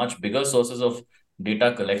have much bigger sources of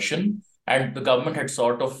data collection. And the government had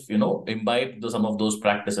sort of, imbibed some of those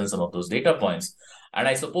practices and some of those data points. And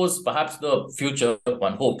I suppose perhaps the future,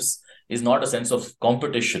 one hopes, is not a sense of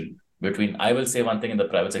competition between, I will say one thing and the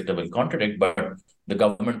private sector will contradict, but the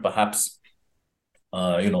government perhaps,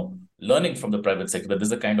 learning from the private sector that this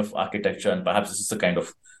is a kind of architecture, and perhaps this is the kind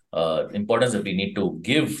of importance that we need to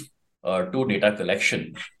give to data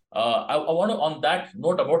collection. I want to, on that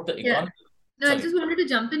note about the economy. No, I just wanted to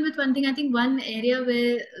jump in with one thing. I think one area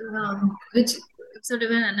where sort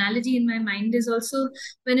of an analogy in my mind is also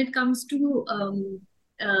when it comes to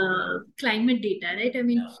climate data, right? I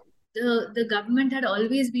mean, the government had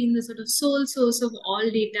always been the sort of sole source of all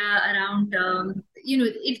data around,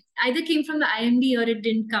 it either came from the IMD or it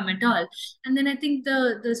didn't come at all. And then I think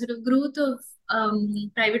the sort of growth of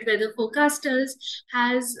private weather forecasters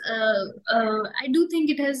has, I do think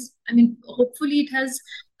it has, I mean, hopefully it has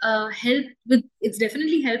helped with, it's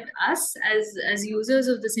definitely helped us as users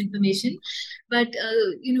of this information. But,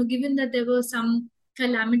 given that there were some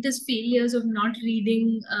calamitous failures of not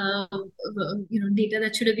reading data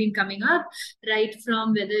that should have been coming up, right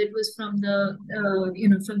from whether it was from the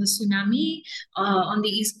from the tsunami on the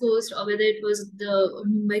East Coast, or whether it was the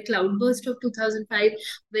Mumbai cloudburst of 2005,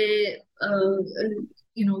 where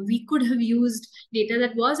we could have used data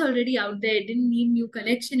that was already out there. It didn't need new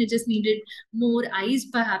collection, it just needed more eyes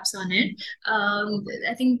perhaps on it. I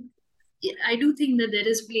do think that there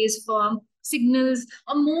is place for signals,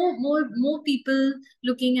 or more people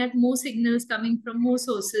looking at more signals coming from more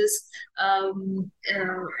sources, and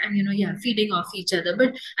feeding off each other.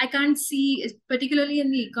 But I can't see, particularly in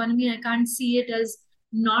the economy, I can't see it as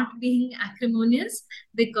not being acrimonious,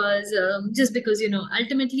 because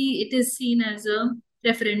ultimately it is seen as a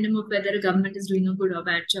referendum of whether a government is doing a good or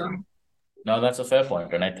bad job. Now, that's a fair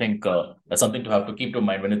point, and I think that's something to have to keep in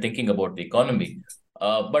mind when you're thinking about the economy.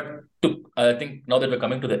 But I think now that we're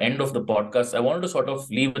coming to the end of the podcast, I wanted to sort of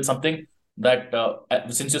leave with something that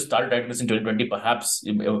since you started writing this in 2020, perhaps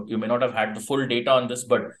you may not have had the full data on this,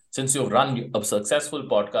 but since you've run a successful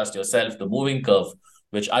podcast yourself, The Moving Curve,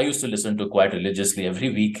 which I used to listen to quite religiously every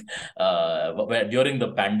week during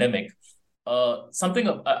the pandemic, something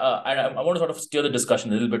I want to sort of steer the discussion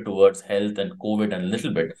a little bit towards health and COVID and a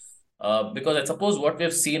little bit, because I suppose what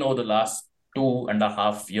we've seen over the last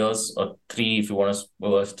 2.5 years, or 3, if you want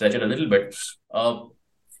to stretch it a little bit,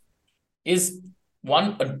 is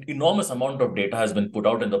an enormous amount of data has been put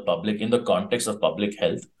out in the public in the context of public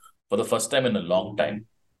health for the first time in a long time.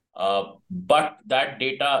 But that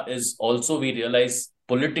data is also, we realize,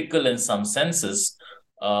 political in some senses.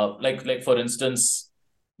 Like for instance,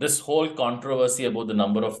 this whole controversy about the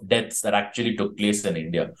number of deaths that actually took place in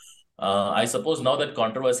India. I suppose now that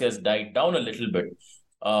controversy has died down a little bit.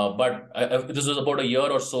 But this was about a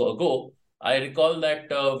year or so ago. I recall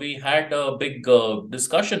that we had a big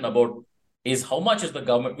discussion about how much is the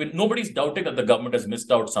government. Nobody's doubting that the government has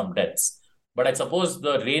missed out some deaths. But I suppose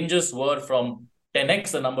the ranges were from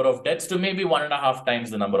 10x the number of deaths to maybe 1.5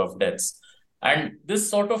 times the number of deaths. And this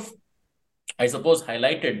sort of, I suppose,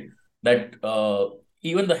 highlighted that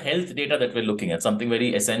even the health data that we're looking at, something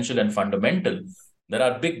very essential and fundamental, there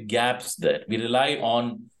are big gaps there. We rely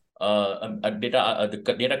on a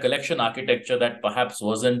data collection architecture that perhaps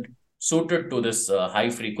wasn't suited to this high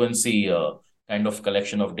frequency kind of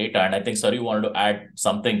collection of data. And I think, sir, you wanted to add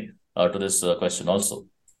something to this question also.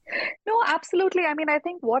 No, absolutely. I mean, I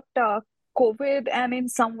think what COVID and in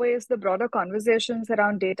some ways the broader conversations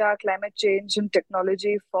around data, climate change, and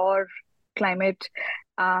technology for climate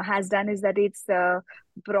has done is that it's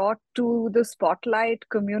brought to the spotlight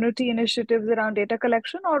community initiatives around data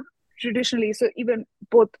collection, or traditionally, so even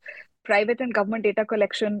both private and government data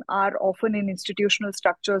collection are often in institutional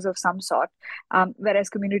structures of some sort, whereas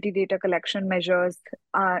community data collection measures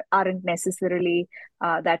aren't necessarily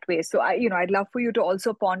that way. So I'd love for you to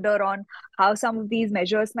also ponder on how some of these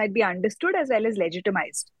measures might be understood as well as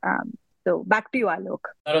legitimized. So back to you, Alok.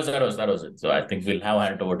 That was it. So I think we'll now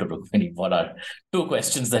hand it over to Rukmini for our 2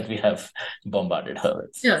 questions that we have bombarded her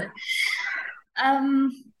with. Sure.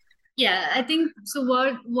 Yeah, I think so.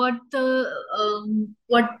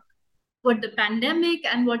 What the pandemic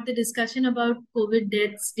and what the discussion about COVID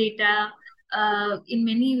deaths data in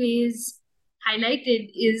many ways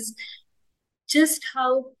highlighted is just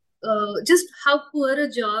how poor a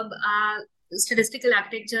job our statistical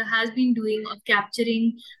architecture has been doing of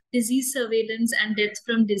capturing disease surveillance and deaths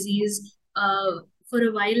from disease for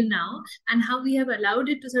a while now, and how we have allowed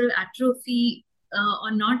it to sort of atrophy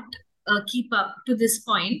or not keep up to this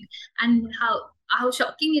point, and how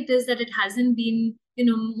shocking it is that it hasn't been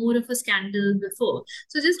more of a scandal before.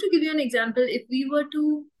 So just to give you an example, if we were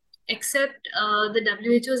to accept the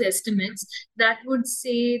WHO's estimates that would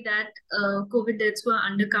say that COVID deaths were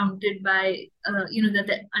undercounted by, that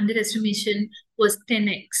the underestimation was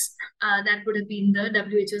 10x. That would have been the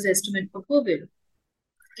WHO's estimate for COVID.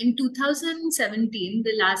 In 2017,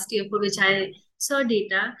 the last year for which I saw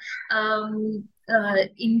data,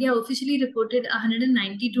 India officially reported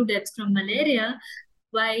 192 deaths from malaria,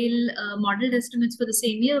 while modeled estimates for the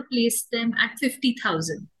same year placed them at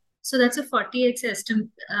 50,000. So that's a 40x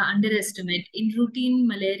underestimate in routine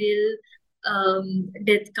malarial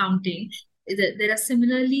death counting. there are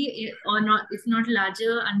similarly, or not, if not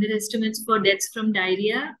larger, underestimates for deaths from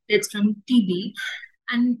diarrhea, deaths from TB,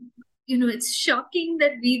 and it's shocking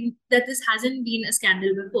that this hasn't been a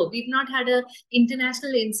scandal before. We've not had a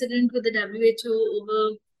international incident with the WHO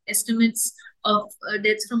over estimates of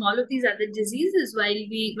deaths from all of these other diseases, while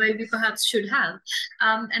we perhaps should have.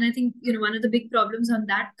 And I think one of the big problems on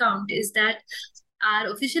that count is that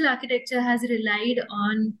our official architecture has relied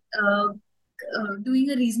on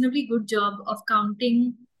doing a reasonably good job of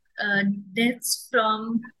counting deaths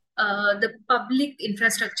from the public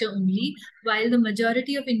infrastructure only, while the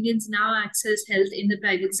majority of Indians now access health in the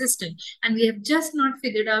private system. And we have just not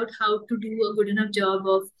figured out how to do a good enough job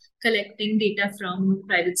of collecting data from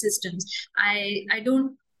private systems. I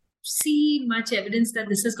don't see much evidence that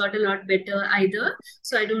this has got a lot better either.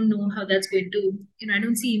 So I don't know how that's going to, I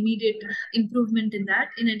don't see immediate improvement in that.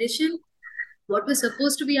 In addition, what was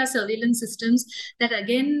supposed to be our surveillance systems that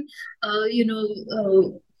again,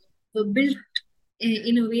 were built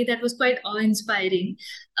in a way that was quite awe-inspiring.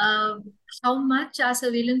 How much our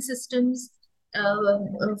surveillance systems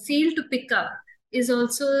fail to pick up is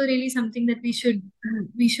also really something that we should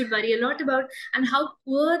worry a lot about, and how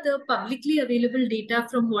poor the publicly available data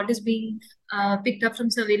from what is being picked up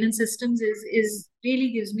from surveillance systems is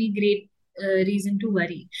really gives me great reason to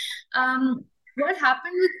worry. What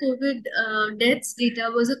happened with COVID deaths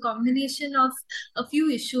data was a combination of a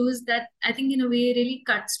few issues that I think in a way really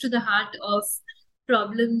cuts to the heart of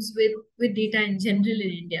problems with data in general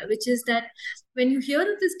in India, which is that when you hear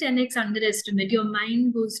of this 10x underestimate, your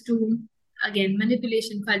mind goes to, again,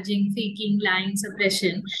 manipulation, fudging, faking, lying,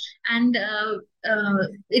 suppression. And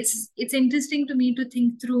it's interesting to me to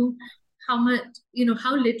think through how much,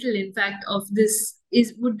 how little, in fact, of this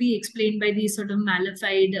would be explained by these sort of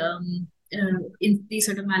malafide in these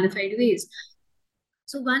sort of malafide ways.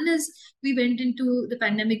 So one is we went into the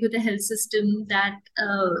pandemic with a health system that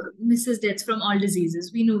misses deaths from all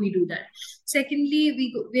diseases. We know we do that.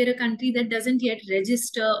 Secondly, we're a country that doesn't yet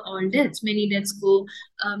register all deaths. Many deaths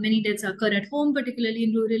occur at home, particularly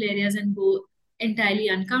in rural areas, and go entirely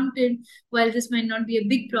uncounted. While this might not be a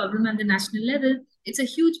big problem at the national level, it's a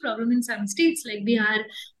huge problem in some states like Bihar,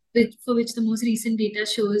 for which the most recent data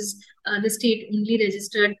shows the state only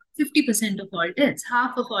registered 50% of all deaths.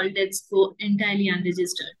 Half of all deaths go entirely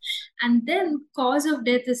unregistered. And then cause of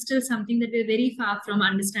death is still something that we're very far from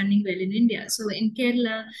understanding well in India. So in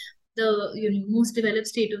Kerala, the most developed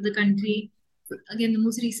state of the country, again, the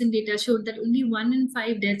most recent data showed that only 1 in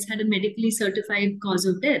 5 deaths had a medically certified cause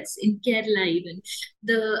of deaths. In Kerala, even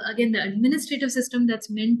the administrative system that's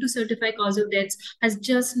meant to certify cause of deaths has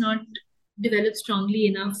just not developed strongly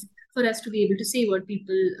enough for us to be able to say what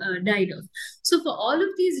people died of. So for all of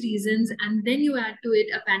these reasons, and then you add to it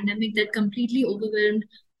a pandemic that completely overwhelmed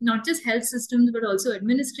not just health systems, but also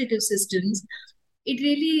administrative systems, it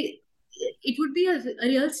would be a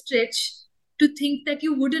real stretch to think that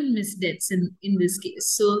you wouldn't miss deaths in this case.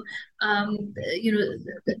 So,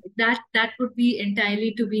 that would be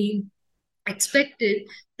entirely to be expected.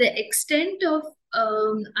 The extent of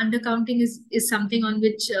undercounting is something on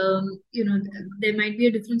which there might be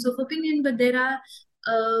a difference of opinion, but there are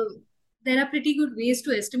pretty good ways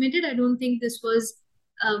to estimate it. I don't think this was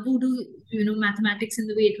voodoo mathematics in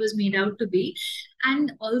the way it was made out to be.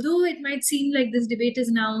 And although it might seem like this debate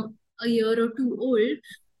is now a year or two old,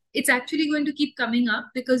 it's actually going to keep coming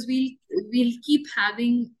up because we'll keep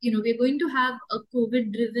having, we're going to have a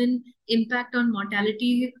COVID driven impact on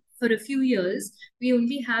mortality for a few years. We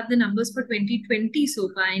only have the numbers for 2020 so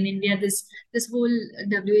far in India. This whole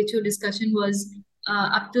WHO discussion was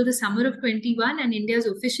up to the summer of 21, and India's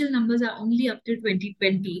official numbers are only up to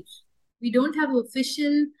 2020. We don't have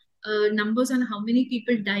official numbers on how many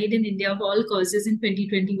people died in India of all causes in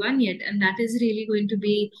 2021 yet, and that is really going to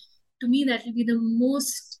be, to me, that will be the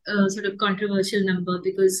most sort of controversial number,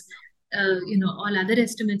 because all other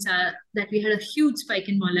estimates are that we had a huge spike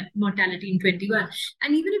in mortality in 21.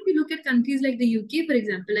 And even if we look at countries like the UK, for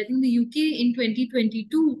example, I think the UK in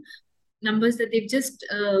 2022 numbers that they've just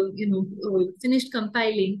finished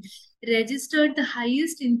compiling registered the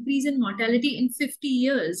highest increase in mortality in 50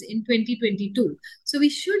 years in 2022. So we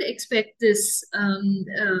should expect this, but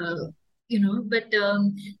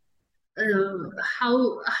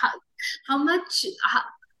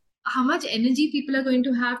how much energy people are going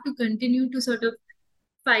to have to continue to sort of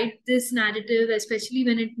fight this narrative, especially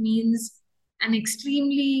when it means an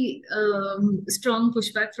extremely strong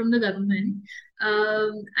pushback from the government.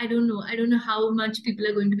 I don't know how much people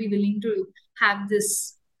are going to be willing to have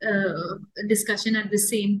this discussion at the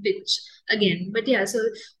same pitch again. But yeah, so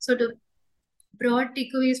sort of broad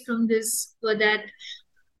takeaways from this were that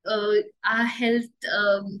our health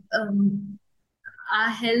our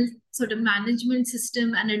health sort of management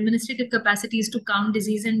system and administrative capacities to count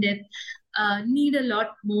disease and death need a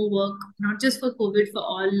lot more work, not just for COVID, for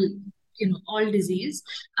all disease.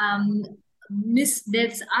 Missed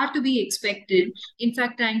deaths are to be expected. In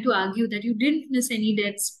fact, trying to argue that you didn't miss any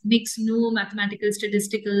deaths makes no mathematical,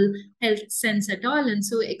 statistical health sense at all. And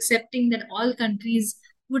so accepting that all countries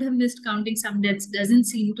would have missed counting some deaths doesn't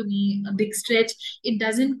seem to me a big stretch. It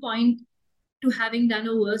doesn't point to having done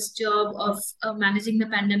a worse job of managing the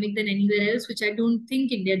pandemic than anywhere else, which I don't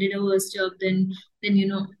think India did a worse job than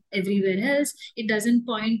everywhere else. It doesn't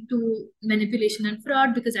point to manipulation and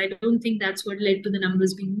fraud, because I don't think that's what led to the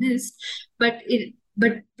numbers being missed. But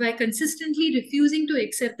by consistently refusing to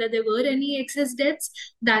accept that there were any excess deaths,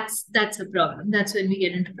 that's a problem. That's when we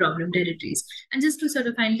get into problem territories. And just to sort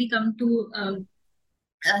of finally come to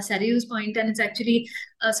Sarayu's point, and it's actually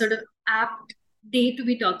a sort of apt day to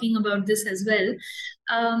be talking about this as well.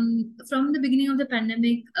 From the beginning of the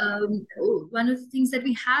pandemic, one of the things that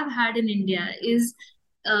we have had in India is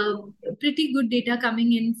pretty good data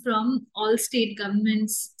coming in from all state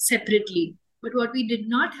governments separately. But what we did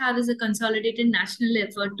not have is a consolidated national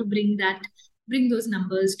effort to bring those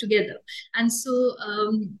numbers together. And so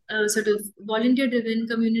a sort of volunteer-driven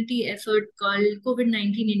community effort called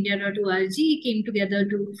COVID19India.org came together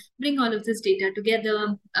to bring all of this data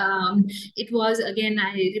together. It was, again,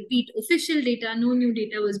 I repeat, official data. No new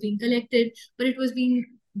data was being collected, but it was being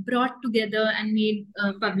brought together and made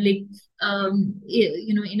public,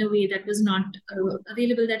 in a way that was not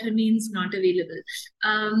available, that remains not available.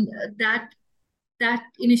 That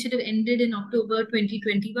initiative ended in October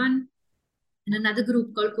 2021. And another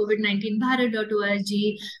group called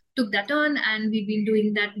COVID19Bharat.org took that on, and we've been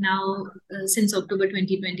doing that now since October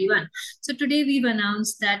 2021. So today we've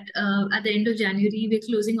announced that at the end of January, we're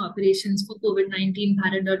closing operations for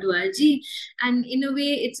COVID19Bharat.org. And in a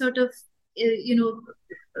way, it sort of,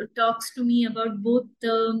 talks to me about both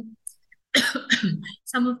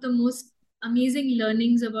some of the most amazing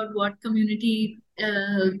learnings about what community,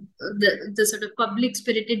 the sort of public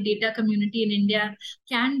spirited data community in India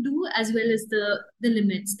can do, as well as the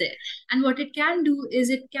limits there. And what it can do is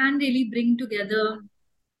it can really bring together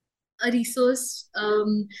a resource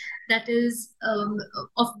that is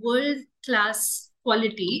of world-class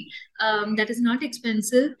quality, that is not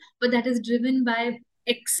expensive, but that is driven by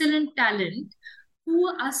excellent talent who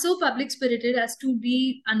are so public spirited as to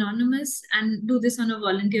be anonymous and do this on a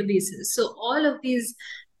volunteer basis. So all of these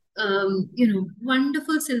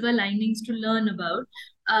wonderful silver linings to learn about,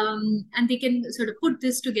 and they can sort of put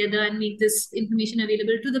this together and make this information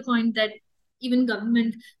available, to the point that even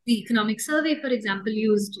government, the Economic Survey, for example,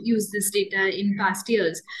 used this data in past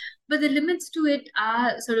years. But the limits to it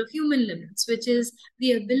are sort of human limits, which is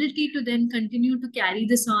the ability to then continue to carry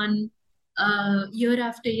this on year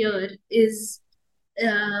after year is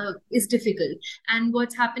difficult. And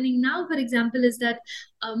what's happening now, for example, is that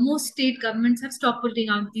most state governments have stopped putting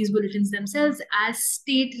out these bulletins themselves as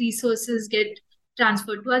state resources get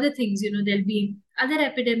transferred to other things. There'll be other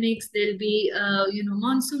epidemics, there'll be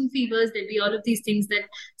monsoon fevers, there'll be all of these things that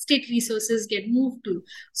state resources get moved to.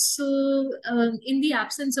 So in the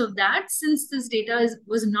absence of that, since this data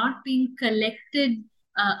was not being collected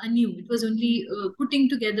anew, it was only putting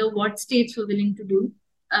together what states were willing to do.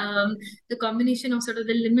 The combination of sort of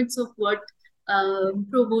the limits of what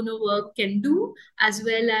pro bono work can do, as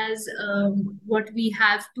well as what we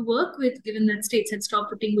have to work with, given that states had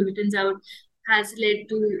stopped putting bulletins out, has led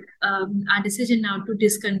to our decision now to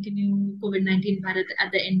discontinue COVID-19 Bharat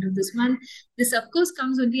at the end of this month. This, of course,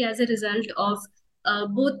 comes only as a result of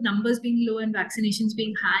both numbers being low and vaccinations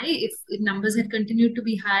being high. If numbers had continued to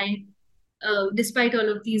be high, despite all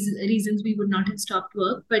of these reasons, we would not have stopped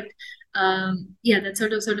work. But that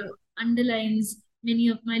sort of underlines many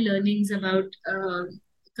of my learnings about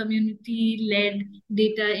community-led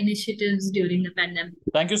data initiatives during the pandemic.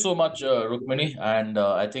 Thank you so much, Rukmini. And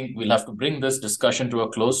I think we'll have to bring this discussion to a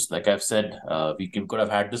close. Like I've said, we could have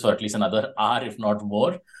had this for at least another hour, if not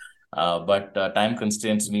more. But time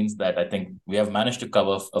constraints means that I think we have managed to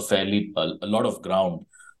cover a lot of ground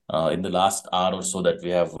in the last hour or so that we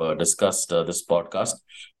have discussed this podcast.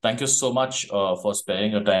 Thank you so much for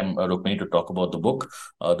sparing your time, Rukmini, to talk about the book.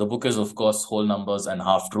 The book is, of course, Whole Numbers and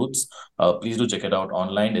Half Truths. Please do check it out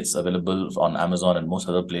online. It's available on Amazon and most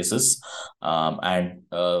other places. On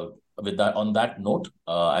that note,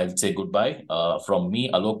 I'll say goodbye from me,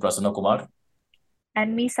 Alok Prasanna Kumar.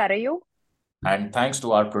 And me, Sarayu. And thanks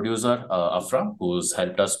to our producer, Afra, who's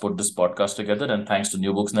helped us put this podcast together. And thanks to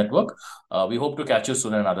New Books Network. We hope to catch you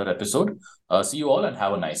soon in another episode. See you all and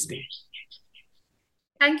have a nice day.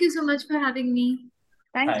 Thank you so much for having me.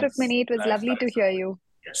 Thanks, Thanks. Rukmini. It was Thanks, lovely to thanks. hear you.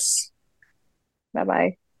 Yes.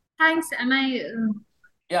 Bye-bye. Thanks. Am I?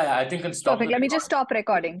 Yeah, I think it's stop Perfect. the Let me just recording. stop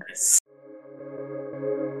recording. Yes.